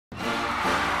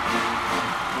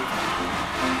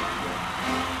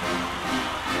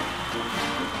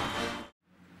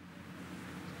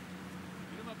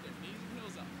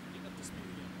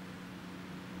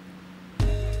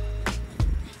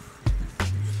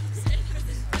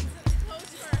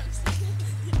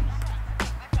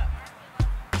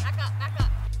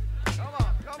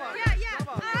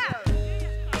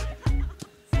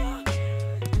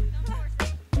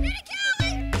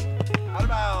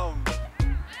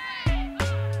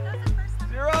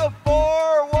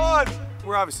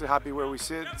we're obviously happy where we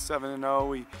sit,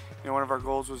 7-0. One of our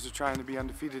goals was to try to be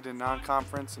undefeated in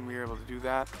non-conference, and we were able to do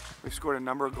that. We've scored a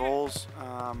number of goals.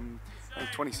 I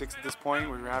think 26 at this point.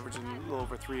 We're averaging a little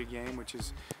over 3 a game, which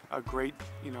is a great,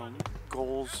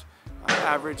 goals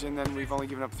average. And then we've only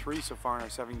given up 3 so far in our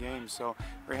 7 games. So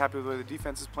very happy with the way the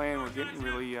defense is playing. We're getting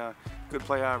really good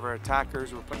play out of our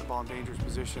attackers. We're putting the ball in dangerous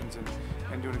positions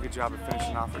and doing a good job of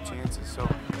finishing off our chances. So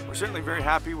we're certainly very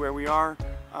happy where we are.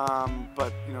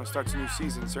 But it starts a new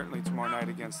season certainly tomorrow night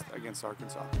against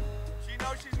Arkansas. She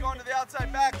knows she's going to the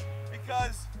outside back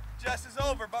because Jess is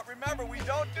over. But remember, we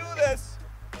don't do this.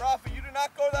 Rafa, you do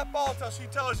not go to that ball until she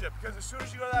tells you, because as soon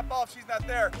as you go to that ball, if she's not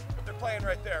there, they're playing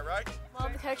right there, right? Well,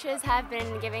 the coaches have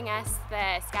been giving us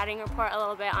the scouting report a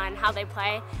little bit on how they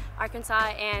play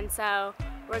Arkansas, and so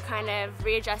we're kind of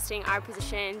readjusting our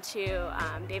position to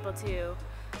be able to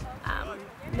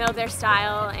know their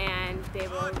style and be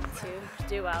able to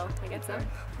do well against them.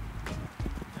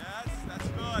 Yes, that's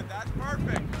good. That's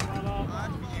perfect.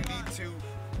 You need to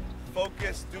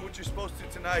focus, do what you're supposed to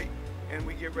tonight, and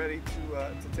we get ready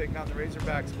to take on the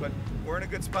Razorbacks. But we're in a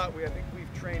good spot. I think we've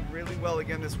trained really well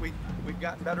again this week. We've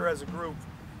gotten better as a group,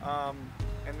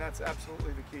 and that's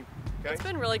absolutely the key. Okay? It's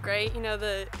been really great.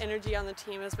 The energy on the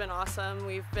team has been awesome.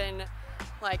 We've been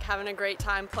having a great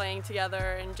time playing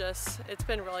together, and it's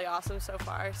been really awesome so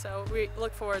far. So we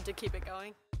look forward to keep it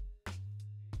going.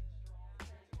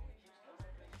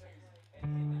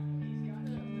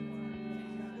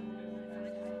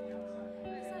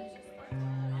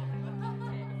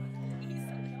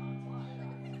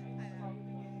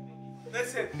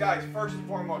 Listen, guys, first and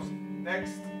foremost,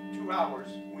 next 2 hours,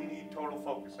 we need total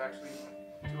focus. Actually,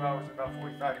 2 hours and about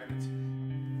 45 minutes.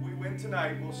 We win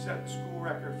tonight, we'll set the school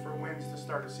record for wins to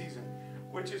start a season,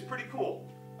 which is pretty cool.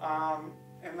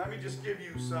 And let me just give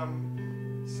you some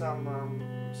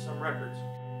records.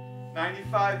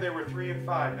 95, they were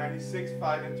 3-5. 96,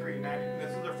 5-3.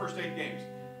 This is their first 8 games.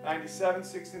 97,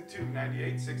 6-2.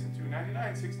 98, 6-2.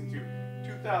 99, 6-2.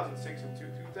 2000,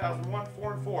 6-2. 2001,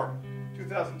 4-4.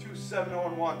 2002,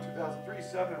 7-0-1, 2003,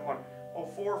 7-1,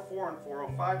 04,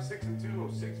 4-4, 05,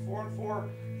 6-2, 06, 4-4,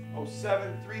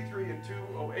 07,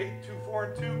 3-3-2, 08,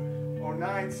 2-4-2,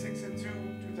 09,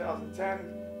 6-2, 2010,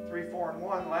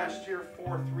 3-4-1, last year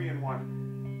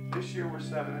 4-3-1. This year we're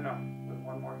 7-0 with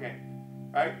 1 more game,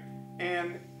 right?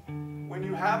 And when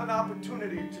you have an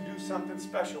opportunity to do something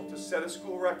special, to set a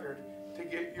school record, to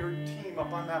get your team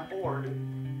up on that board,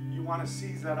 you want to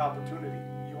seize that opportunity.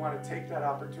 You want to take that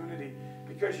opportunity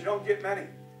because you don't get many.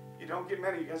 You don't get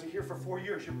many. You guys are here for 4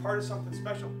 years. You're part of something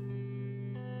special.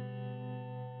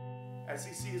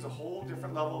 SEC is a whole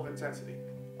different level of intensity.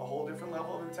 A whole different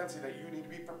level of intensity that you need to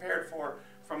be prepared for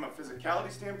from a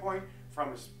physicality standpoint,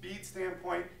 from a speed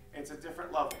standpoint. It's a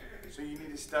different level. So you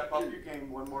need to step up your game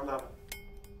 1 more level.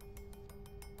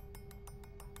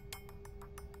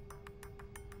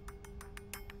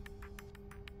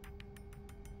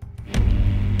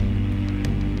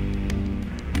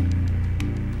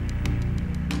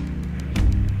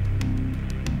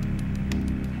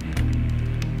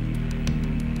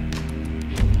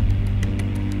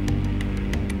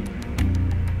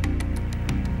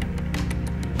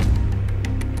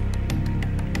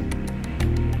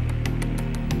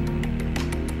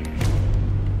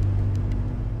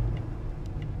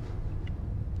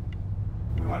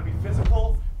 We want to be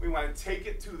physical. We want to take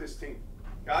it to this team.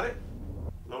 Got it?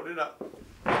 Load it up. What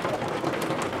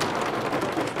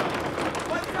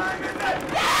time is it?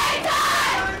 Game time! What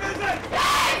time is it?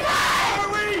 Game time! Are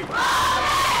we?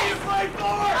 All in! You play for?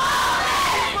 All in!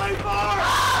 You play for? All in!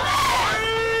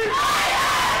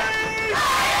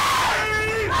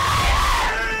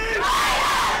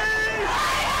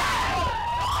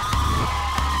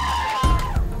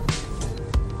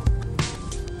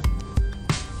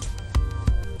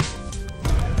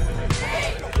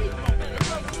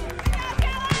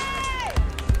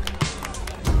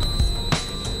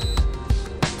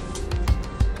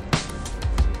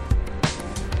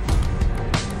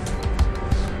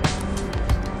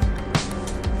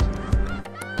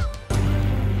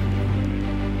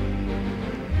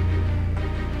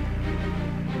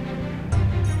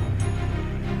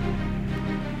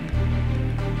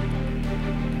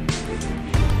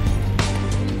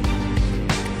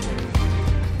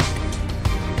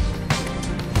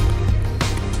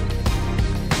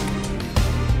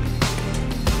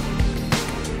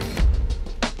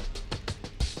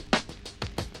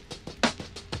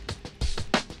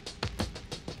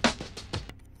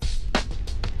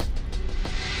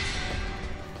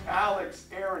 Alex,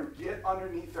 Aaron, get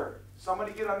underneath her.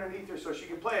 Somebody get underneath her so she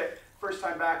can play it first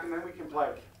time back, and then we can play.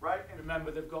 right? And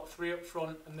remember, they've got 3 up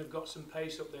front and they've got some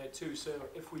pace up there too. So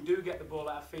if we do get the ball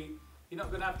at our feet, you're not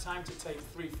going to have time to take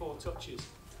 3-4 touches.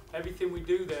 Everything we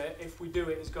do there, if we do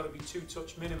it, has got to be 2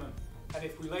 touch minimum. And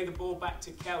if we lay the ball back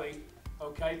to Kelly,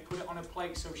 okay, put it on a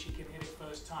plate so she can hit it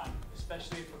first time,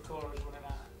 especially if Akora is running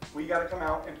out. we got to come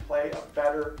out and play a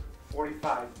better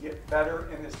 45. Get better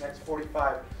in this next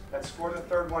 45. Let's score the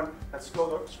 3rd one. Let's score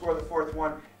the 4th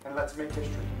one, and let's make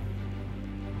history.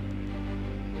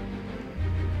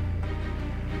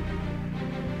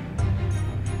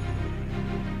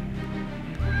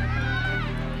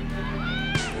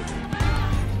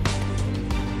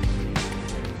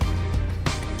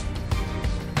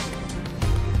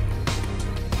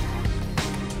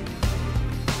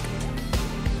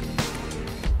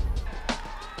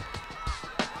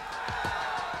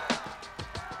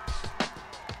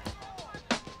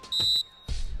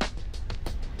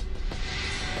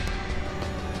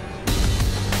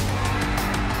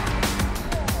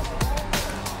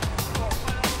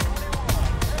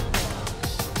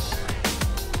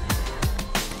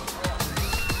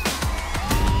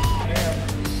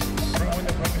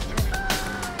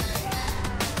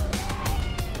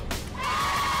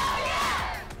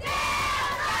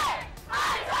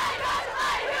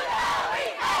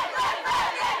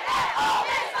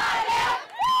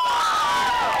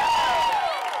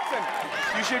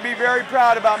 You should be very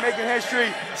proud about making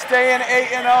history, staying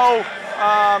 8-0,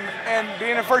 and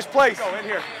being in first place. Go in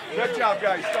here. Good job,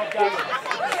 guys. Get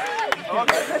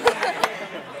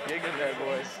good there,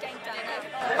 boys.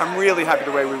 I'm really happy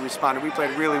the way we responded. We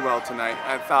played really well tonight.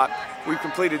 I thought we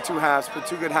completed 2 halves, put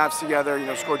 2 good halves together. You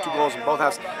know, scored 2 goals in both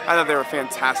halves. I thought they were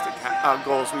fantastic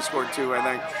goals. We scored 2. I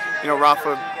think, you know,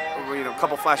 Rafa, you know, a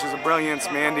couple flashes of brilliance.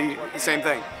 Mandy, the same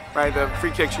thing, right? The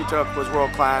free kick she took was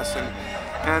world class, and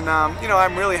you know,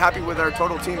 I'm really happy with our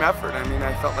total team effort. I mean,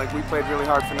 I felt like we played really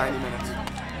hard for 90 minutes.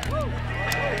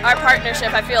 Our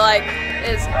partnership, I feel like,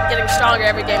 is getting stronger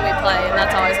every game we play, and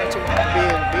that's always what you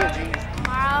want.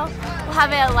 Tomorrow, we'll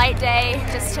have a light day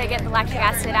just to get the lactic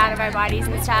acid out of our bodies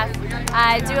and stuff.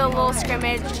 Do a little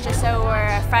scrimmage just so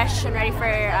we're fresh and ready for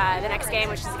the next game,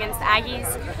 which is against the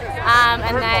Aggies.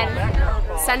 And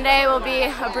then Sunday will be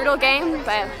a brutal game,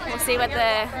 but we'll see what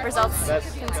the results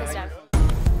consist of.